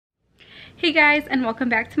Hey guys, and welcome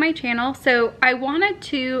back to my channel. So I wanted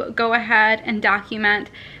to go ahead and document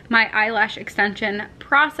my eyelash extension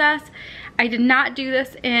process. I did not do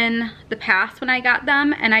this in the past when I got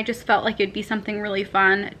them, and I just felt like it'd be something really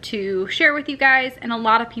fun to share with you guys, and a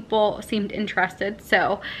lot of people seemed interested.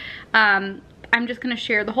 So I'm just gonna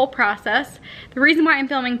share the whole process. The reason why I'm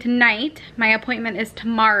filming tonight, my appointment is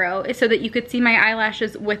tomorrow, is so that you could see my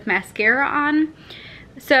eyelashes with mascara on.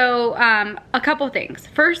 So a couple things.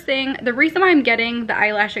 First thing, the reason why I'm getting the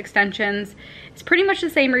eyelash extensions is pretty much the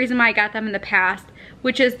same reason why I got them in the past,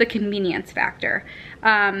 which is the convenience factor.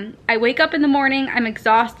 I wake up in the morning, I'm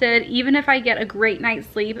exhausted. Even if I get a great night's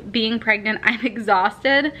sleep, being pregnant, I'm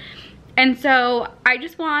exhausted. And so I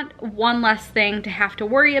just want one less thing to have to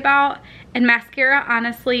worry about. And mascara,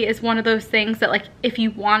 honestly, is one of those things that, like, if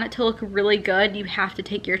you want it to look really good, you have to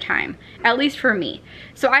take your time, at least for me.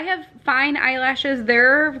 So I have fine eyelashes.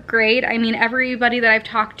 They're great. I mean, everybody that I've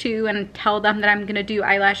talked to and tell them that I'm gonna do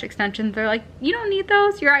eyelash extensions, they're like, you don't need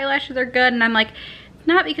those, your eyelashes are good. And I'm like, it's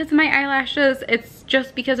not because of my eyelashes, it's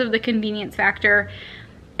just because of the convenience factor.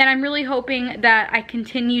 And I'm really hoping that I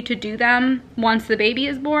continue to do them once the baby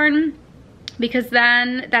is born, because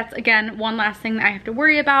then that's, again, one last thing that I have to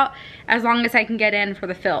worry about, as long as I can get in for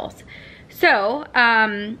the fills. So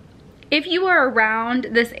if you are around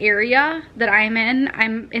this area that I'm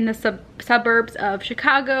in the suburbs of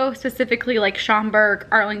Chicago, specifically like Schaumburg,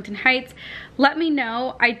 Arlington Heights, let me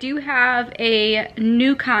know. I do have a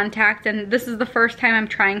new contact, and this is the first time I'm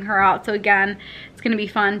trying her out, so again, it's gonna be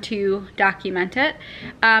fun to document it.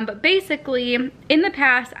 But basically, in the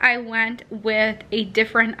past, I went with a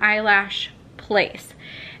different eyelash place,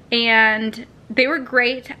 and they were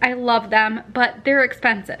great. I love them, but they're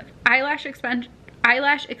expensive. Eyelash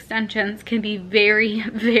extensions can be very,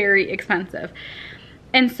 very expensive.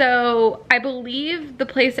 And so I believe the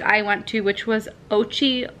place that I went to, which was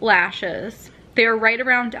Ochi Lashes, they're right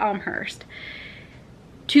around Elmhurst.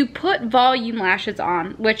 To put volume lashes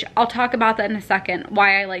on, which I'll talk about that in a second,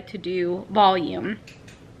 why I like to do volume.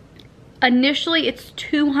 Initially, it's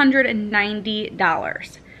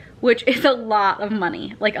 $290, which is a lot of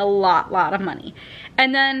money, like a lot of money.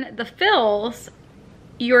 And then the fills,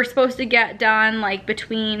 you're supposed to get done like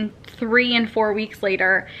between 3 and 4 weeks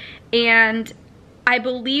later, and I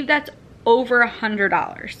believe that's over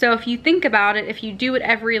 $100. So if you think about it, if you do it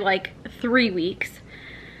every like 3 weeks,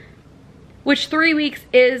 which 3 weeks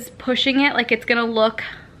is pushing it, like it's gonna look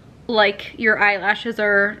like your eyelashes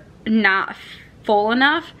are not full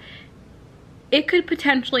enough, it could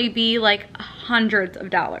potentially be like hundreds of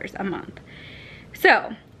dollars a month.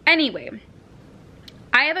 So anyway,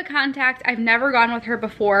 I have a contact. I've never gone with her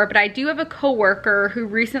before, but I do have a coworker who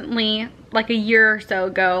recently, like a year or so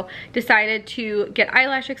ago, decided to get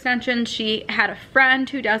eyelash extensions. She had a friend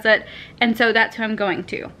who does it, and so that's who I'm going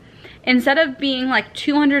to. Instead of being like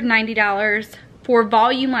 $290 for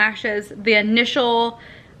volume lashes, the initial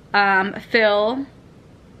fill,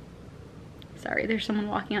 sorry, there's someone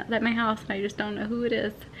walking out at my house and I just don't know who it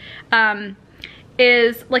is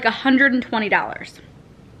like $120.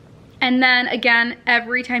 And then again,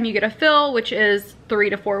 every time you get a fill, which is 3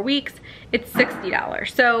 to 4 weeks, it's $60.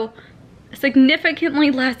 So significantly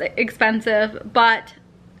less expensive, but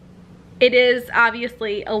it is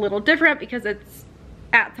obviously a little different because it's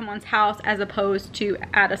at someone's house as opposed to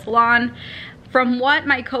at a salon. From what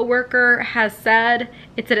my coworker has said,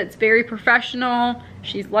 it's that it's very professional,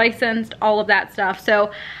 she's licensed, all of that stuff.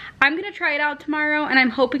 So I'm gonna try it out tomorrow, and I'm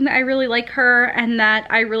hoping that I really like her and that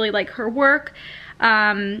I really like her work.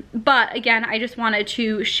 But again, I just wanted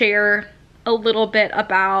to share a little bit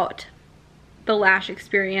about the lash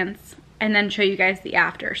experience and then show you guys the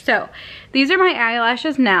after. So these are my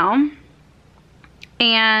eyelashes now,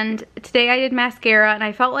 and today I did mascara, and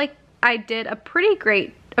I felt like I did a pretty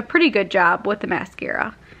good job with the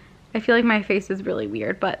mascara. I feel like my face is really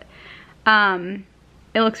weird, but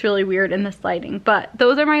it looks really weird in this lighting. But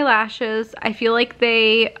those are my lashes. I feel like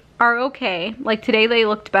they are okay. Like today they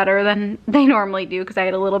looked better than they normally do because I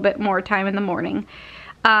had a little bit more time in the morning.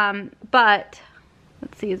 But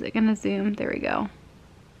let's see, is it gonna zoom? There we go.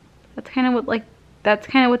 That's kind of what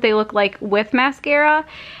they look like with mascara.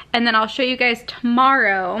 And then I'll show you guys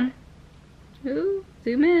tomorrow. Ooh,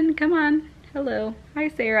 zoom in, come on. Hello, hi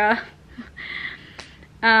Sara.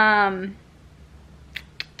 I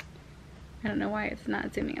don't know why it's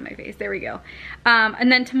not zooming on my face. There we go.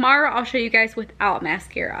 And then tomorrow I'll show you guys without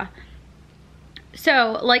mascara.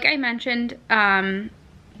 So like I mentioned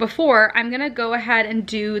before, I'm gonna go ahead and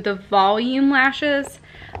do the volume lashes.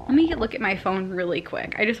 Let me look at my phone really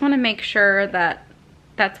quick. I just wanna make sure that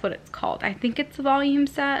that's what it's called. I think it's a volume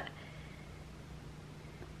set.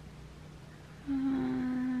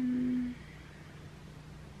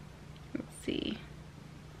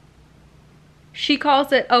 she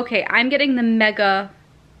calls it, okay, I'm getting the mega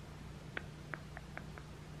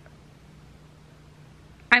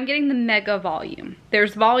volume.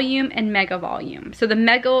 There's volume and mega volume. So the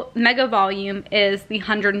mega volume is the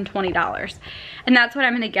 $120, and that's what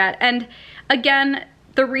I'm gonna get. And again,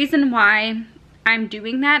 the reason why I'm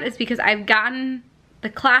doing that is because I've gotten the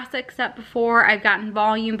classic set before, I've gotten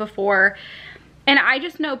volume before, and I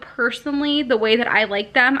just know personally the way that I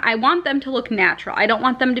like them, I want them to look natural. I don't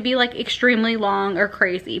want them to be like extremely long or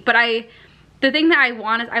crazy, but the thing that I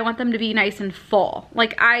want is I want them to be nice and full.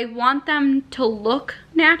 Like, I want them to look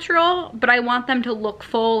natural, but I want them to look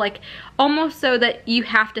full, like almost so that you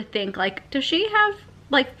have to think like, does she have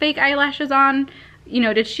like fake eyelashes on? You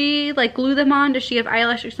know, did she like glue them on? Does she have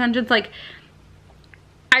eyelash extensions? Like,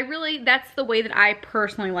 that's the way that I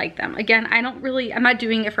personally like them. Again, I'm not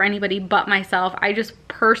doing it for anybody but myself. I just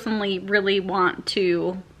personally really want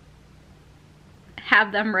to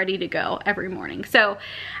have them ready to go every morning. So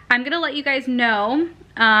I'm gonna let you guys know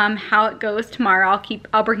how it goes tomorrow.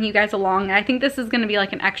 I'll bring you guys along. And I think this is gonna be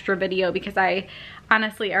like an extra video because I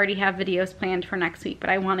honestly already have videos planned for next week, but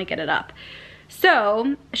I wanna get it up.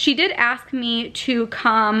 So she did ask me to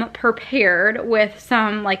come prepared with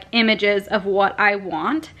some like images of what I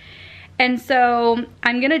want. And so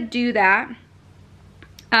I'm gonna do that.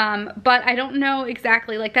 But I don't know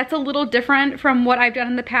exactly, like that's a little different from what I've done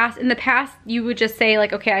in the past. In the past, you would just say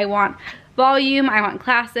like, okay, I want volume, I want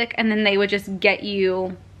classic, and then they would just give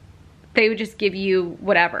you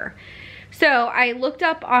whatever. So I looked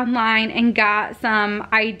up online and got some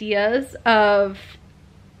ideas of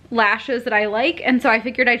lashes that I like, and so I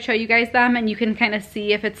figured I'd show you guys them and you can kind of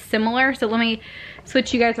see if it's similar. So let me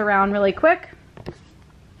switch you guys around really quick.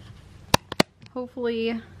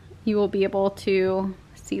 Hopefully you will be able to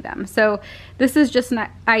see them. So this is just an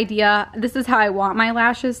idea. This is how I want my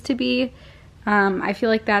lashes to be. I feel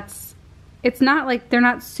like it's not like, they're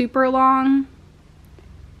not super long.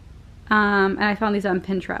 And I found these on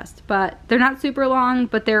Pinterest, but they're not super long,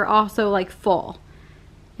 but they're also like full.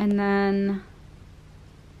 And then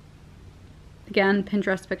again,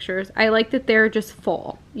 Pinterest pictures. I like that they're just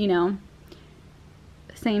full, you know,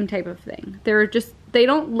 same type of thing. They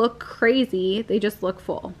don't look crazy, they just look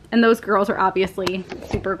full. And those girls are obviously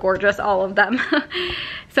super gorgeous, all of them.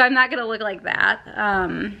 So I'm not gonna look like that.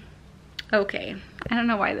 Okay, I don't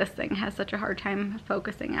know why this thing has such a hard time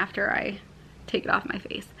focusing after I take it off my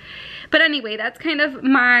face. But anyway, that's kind of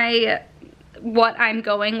what I'm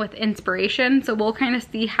going with inspiration. So we'll kind of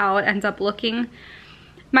see how it ends up looking.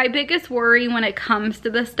 My biggest worry when it comes to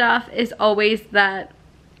this stuff is always that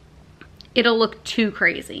it'll look too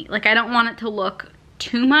crazy. Like, I don't want it to look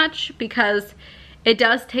too much because it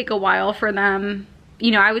does take a while for them.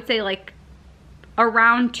 You know, I would say like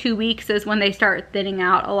around 2 weeks is when they start thinning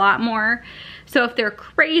out a lot more. So if they're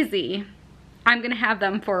crazy, I'm gonna have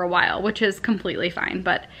them for a while, which is completely fine.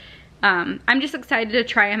 But I'm just excited to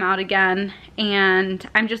try them out again, and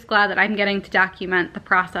I'm just glad that I'm getting to document the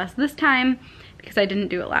process this time because I didn't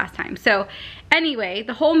do it last time. So anyway,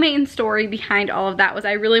 the whole main story behind all of that was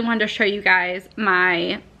I really wanted to show you guys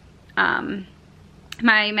my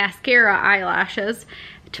my mascara eyelashes.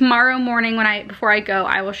 Tomorrow morning before I go,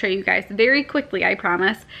 I will show you guys very quickly, I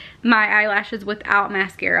promise, my eyelashes without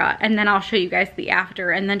mascara, and then I'll show you guys the after,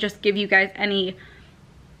 and then just give you guys any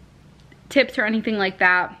tips or anything like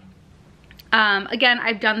that. Again,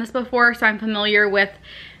 I've done this before, so I'm familiar with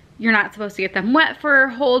you're not supposed to get them wet for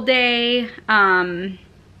a whole day. I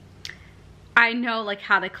know like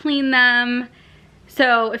how to clean them.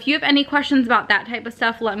 So if you have any questions about that type of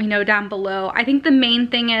stuff, let me know down below. I think the main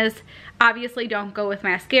thing is obviously don't go with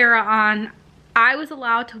mascara on. I was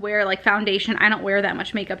allowed to wear like foundation. I don't wear that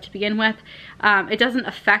much makeup to begin with. It doesn't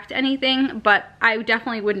affect anything, but I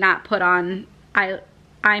definitely would not put on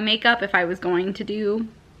eye makeup if I was going to do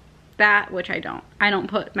that, which I don't. I don't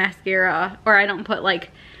put mascara, or I don't put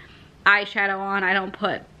like eyeshadow on. I don't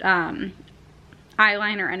put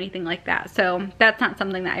eyeliner or anything like that. So that's not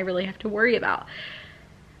something that I really have to worry about.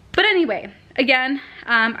 But anyway, again,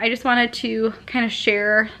 I just wanted to kind of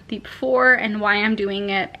share the before and why I'm doing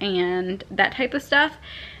it and that type of stuff.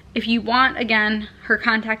 If you want, again, her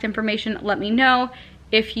contact information, let me know.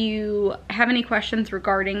 If you have any questions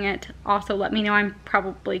regarding it, also let me know. I'm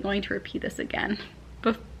probably going to repeat this again,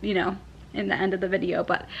 you know, in the end of the video.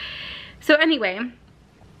 But so anyway,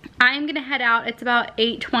 I'm gonna head out. It's about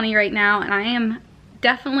 8:20 right now, and I am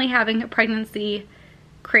definitely having pregnancy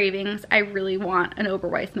cravings. I really want an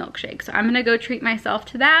Oberweis milkshake, so I'm gonna go treat myself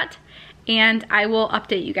to that, and I will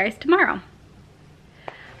update you guys tomorrow.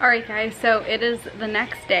 Alright guys, so it is the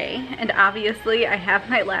next day, and obviously I have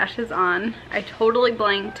my lashes on. I totally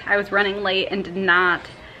blanked. I was running late and did not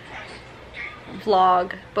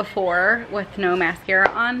vlog before with no mascara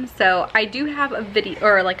on, so I do have a video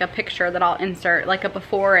or like a picture that I'll insert, like a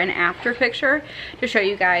before and after picture to show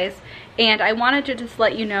you guys. And I wanted to just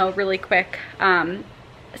let you know really quick,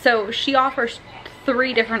 so she offers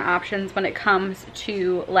 3 different options when it comes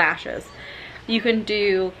to lashes. You can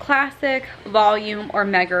do classic, volume, or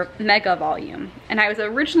mega volume. And I was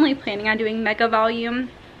originally planning on doing mega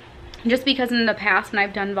volume just because in the past when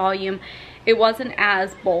I've done volume, it wasn't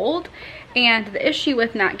as bold. And the issue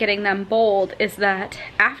with not getting them bold is that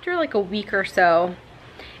after like a week or so,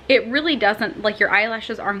 it really doesn't, like, your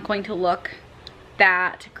eyelashes aren't going to look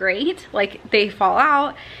that great. Like, they fall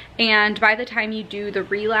out, and by the time you do the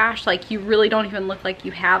relash, like, you really don't even look like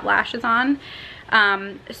you have lashes on.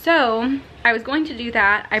 So I was going to do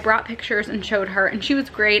that. I brought pictures and showed her, and she was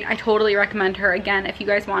great. I totally recommend her. Again, if you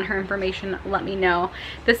guys want her information, let me know.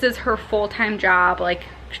 This is her full-time job, like,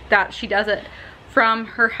 that she does it from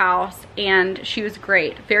her house, and she was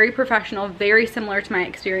great. Very professional, very similar to my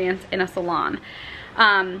experience in a salon.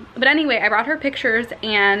 But anyway, I brought her pictures,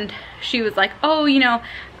 and she was like, oh, you know,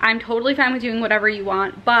 I'm totally fine with doing whatever you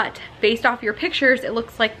want, but based off your pictures, it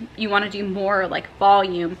looks like you want to do more like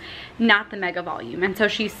volume, not the mega volume. And so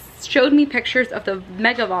she showed me pictures of the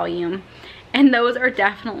mega volume, and those are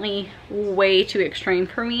definitely way too extreme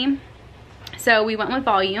for me. So we went with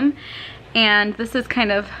volume, and this is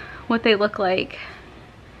kind of what they look like.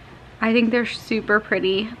 I think they're super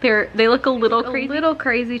pretty. They look a little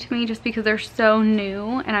crazy to me just because they're so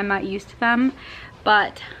new and I'm not used to them.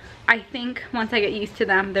 But I think once I get used to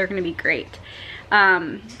them, they're gonna be great.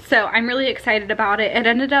 So I'm really excited about it. It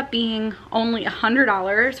ended up being only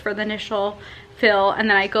 $100 for the initial fill, and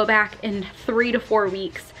then I go back in 3 to 4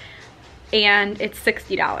 weeks and it's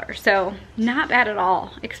 $60. So not bad at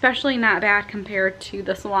all, especially not bad compared to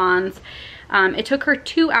the salons. It took her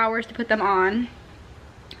 2 hours to put them on.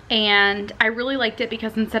 And I really liked it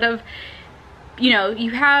because instead of, you know,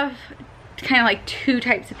 you have kind of like 2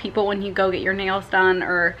 types of people when you go get your nails done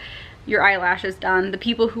or your eyelashes done. The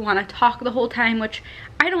people who want to talk the whole time, which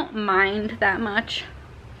I don't mind that much,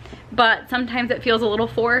 but sometimes it feels a little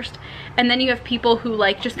forced. And then you have people who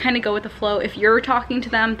like just kind of go with the flow. If you're talking to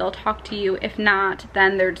them, they'll talk to you. If not,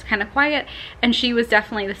 then they're just kind of quiet. And she was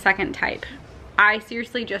definitely the second type. I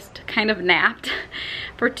seriously just kind of napped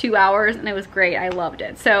for 2 hours, and it was great. I loved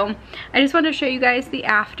it. So I just wanted to show you guys the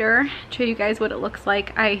after, show you guys what it looks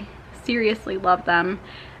like. I seriously love them.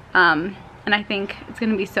 And I think it's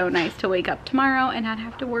gonna be so nice to wake up tomorrow and not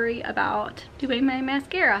have to worry about doing my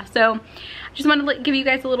mascara. So I just wanted to give you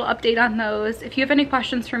guys a little update on those. If you have any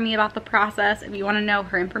questions for me about the process, if you wanna know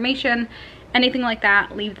her information, anything like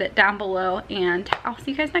that, leave it down below, and I'll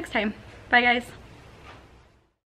see you guys next time. Bye guys.